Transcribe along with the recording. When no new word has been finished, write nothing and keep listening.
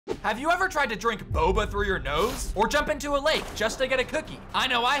Have you ever tried to drink boba through your nose? Or jump into a lake just to get a cookie? I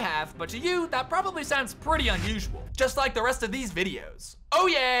know I have, but to you, that probably sounds pretty unusual. Just like the rest of these videos. Oh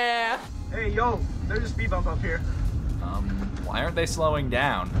yeah! Hey, yo, there's a speed bump up here. Why aren't they slowing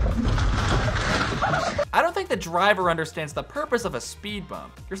down? I don't think the driver understands the purpose of a speed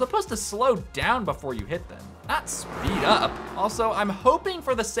bump. You're supposed to slow down before you hit them, not speed up. Also, I'm hoping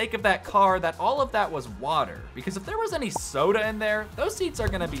for the sake of that car that all of that was water, because if there was any soda in there, those seats are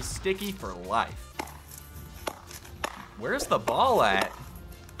gonna be sticky for life. Where's the ball at?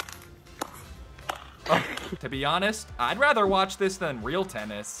 Oh, to be honest, I'd rather watch this than real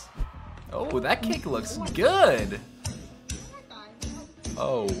tennis. Oh, that kick looks good.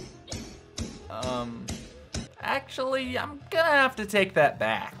 Oh. Actually, I'm gonna have to take that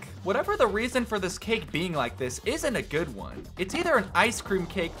back. Whatever the reason for this cake being like this isn't a good one. It's either an ice cream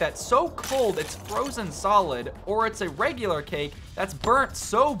cake that's so cold it's frozen solid, or it's a regular cake that's burnt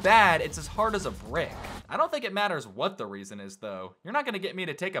so bad it's as hard as a brick. I don't think it matters what the reason is though. You're not gonna get me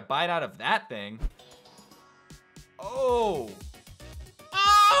to take a bite out of that thing. Oh.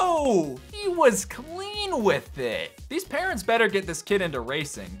 Oh, he was clean with it. These parents better get this kid into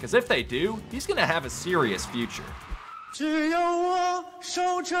racing, because if they do, he's gonna have a serious future. 只有我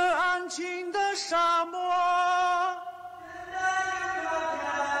守着安静的沙漠。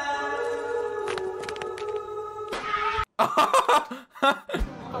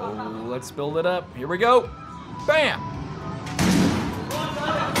 Oh, let's build it up. Here we go. Bam.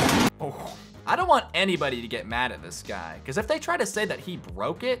 Oh. I don't want anybody to get mad at this guy, because if they try to say that he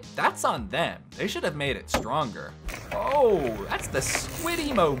broke it, that's on them. They should have made it stronger. Oh, that's the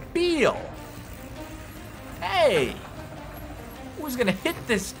Squiddy Mobile. Hey, who's gonna hit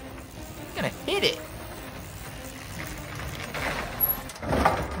this? Who's gonna hit it?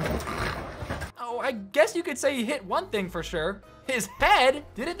 Oh, I guess you could say he hit one thing for sure. His head?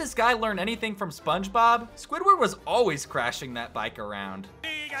 Didn't this guy learn anything from SpongeBob? Squidward was always crashing that bike around.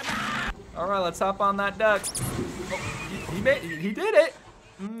 All right, let's hop on that duck. Oh, he did it.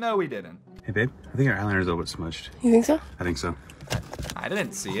 No, he didn't. Hey, babe, I think our eyeliner's a little bit smudged. You think so? I think so. I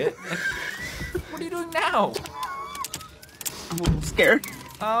didn't see it. What are you doing now? I'm a little scared.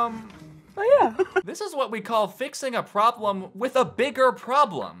 Oh yeah. This is what we call fixing a problem with a bigger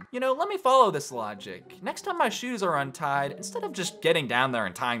problem. You know, let me follow this logic. Next time my shoes are untied, instead of just getting down there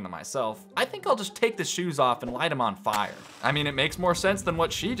and tying them myself, I think I'll just take the shoes off and light them on fire. I mean, it makes more sense than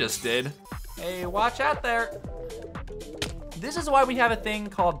what she just did. Hey, watch out there. This is why we have a thing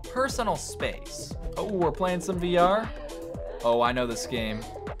called personal space. Oh, we're playing some VR? Oh, I know this game.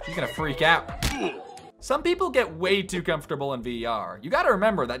 She's gonna freak out. Some people get way too comfortable in VR. You gotta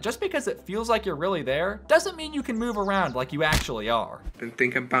remember that just because it feels like you're really there, doesn't mean you can move around like you actually are. Been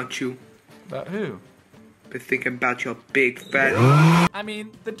thinking about you. About who? Been thinking about your big fat. I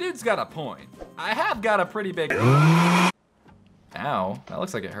mean, the dude's got a point. I have got a pretty big. Ow, that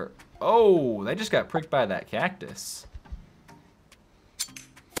looks like it hurt. Oh, they just got pricked by that cactus.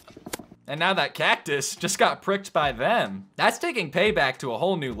 And now that cactus just got pricked by them. That's taking payback to a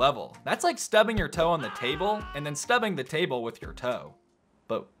whole new level. That's like stubbing your toe on the table and then stubbing the table with your toe.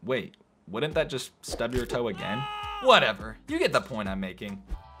 But wait, wouldn't that just stub your toe again? Whatever, you get the point I'm making.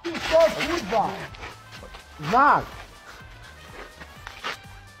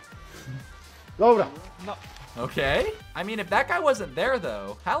 Okay, I mean, if that guy wasn't there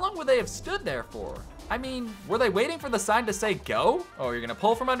though, how long would they have stood there for? I mean, were they waiting for the sign to say go? Oh, you're gonna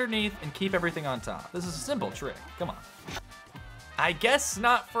pull from underneath and keep everything on top. This is a simple trick, come on. I guess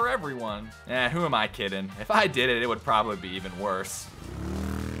not for everyone. Who am I kidding? If I did it, it would probably be even worse.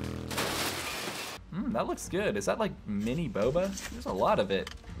 That looks good. Is that like mini boba? There's a lot of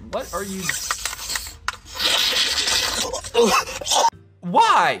it. What are you?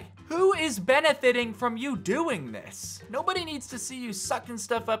 Why? Who is benefiting from you doing this? Nobody needs to see you sucking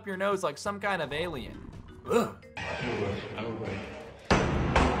stuff up your nose like some kind of alien. Ugh.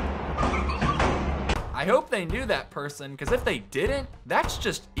 I hope they knew that person, because if they didn't, that's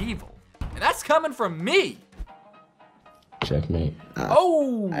just evil. And that's coming from me. Checkmate.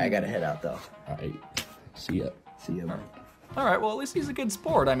 Oh! I gotta head out though. All right, see ya. See ya, man. All right, well, at least he's a good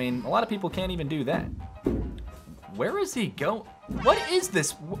sport. I mean, a lot of people can't even do that. Where is he going? What is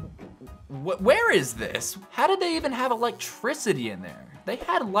this? Where is this? How did they even have electricity in there? They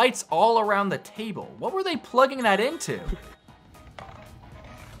had lights all around the table. What were they plugging that into?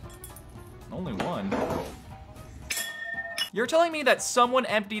 Only one. You're telling me that someone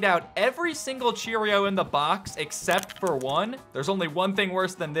emptied out every single Cheerio in the box except for one? There's only one thing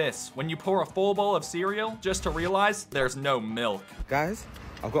worse than this. When you pour a full bowl of cereal, just to realize there's no milk. Guys,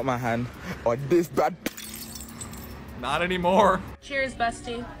 I've got my hand on this bad. Not anymore. Cheers,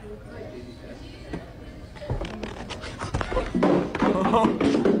 bestie.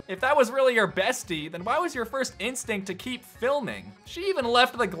 If that was really your bestie, then why was your first instinct to keep filming? She even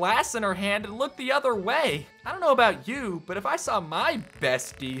left the glass in her hand and looked the other way. I don't know about you, but if I saw my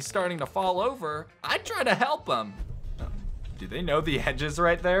bestie starting to fall over, I'd try to help him. Do they know the edges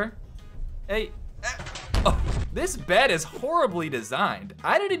right there? Hey, oh, this bed is horribly designed.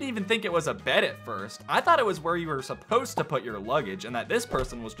 I didn't even think it was a bed at first. I thought it was where you were supposed to put your luggage and that this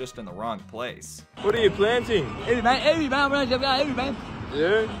person was just in the wrong place. What are you planting?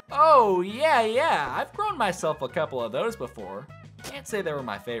 Yeah. Oh, yeah. I've grown myself a couple of those before. Can't say they were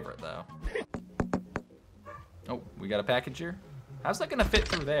my favorite, though. Oh, we got a package here? How's that gonna fit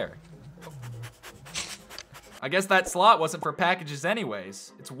through there? I guess that slot wasn't for packages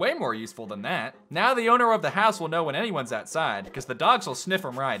anyways. It's way more useful than that. Now the owner of the house will know when anyone's outside, because the dogs will sniff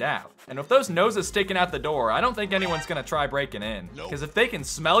them right out. And with those noses sticking out the door, I don't think anyone's gonna try breaking in. Because if they can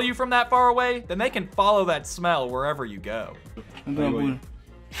smell you from that far away, then they can follow that smell wherever you go.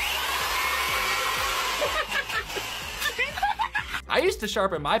 I used to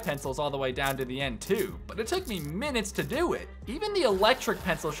sharpen my pencils all the way down to the end too, but it took me minutes to do it. Even the electric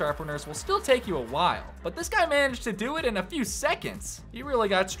pencil sharpeners will still take you a while, but this guy managed to do it in a few seconds. He really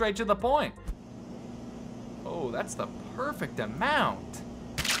got straight to the point. Oh, that's the perfect amount.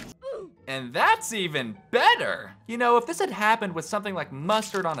 And that's even better. You know, if this had happened with something like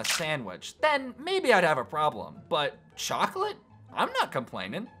mustard on a sandwich, then maybe I'd have a problem, but chocolate? I'm not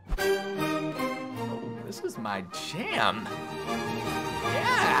complaining. Oh, this is my jam.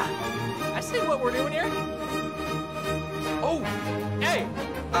 Yeah, I see what we're doing here. Oh, hey,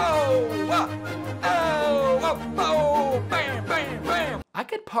 oh, bam, bam, bam. I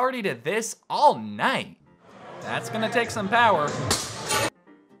could party to this all night. That's gonna take some power.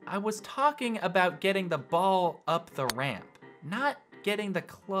 I was talking about getting the ball up the ramp, not getting the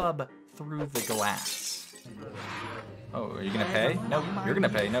club through the glass. Oh, are you gonna pay? No, you're gonna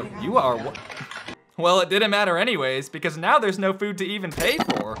pay. No, you are. Well, it didn't matter anyways, because now there's no food to even pay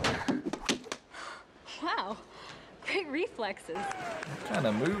for. Wow, great reflexes. What kind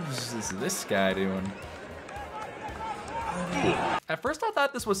of moves is this guy doing? At first I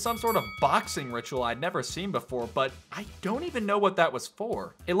thought this was some sort of boxing ritual I'd never seen before, but I don't even know what that was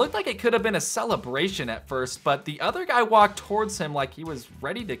for. It looked like it could have been a celebration at first, but the other guy walked towards him like he was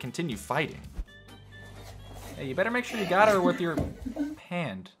ready to continue fighting. Hey, you better make sure you got her with your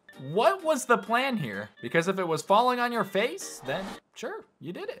hand. What was the plan here? Because if it was falling on your face, then sure,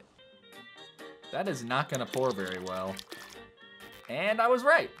 you did it. That is not gonna pour very well. And I was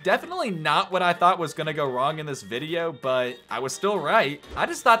right. Definitely not what I thought was gonna go wrong in this video, but I was still right. I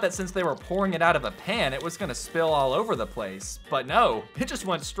just thought that since they were pouring it out of a pan, it was gonna spill all over the place. But no, it just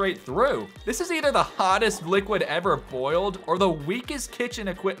went straight through. This is either the hottest liquid ever boiled or the weakest kitchen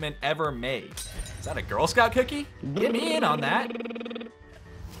equipment ever made. Is that a Girl Scout cookie? Get me in on that.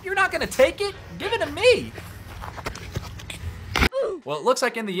 You're not gonna take it? Give it to me. Well, it looks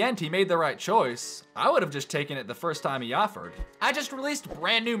like in the end he made the right choice. I would have just taken it the first time he offered. I just released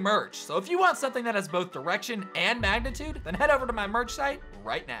brand new merch, so if you want something that has both direction and magnitude, then head over to my merch site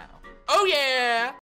right now. Oh yeah!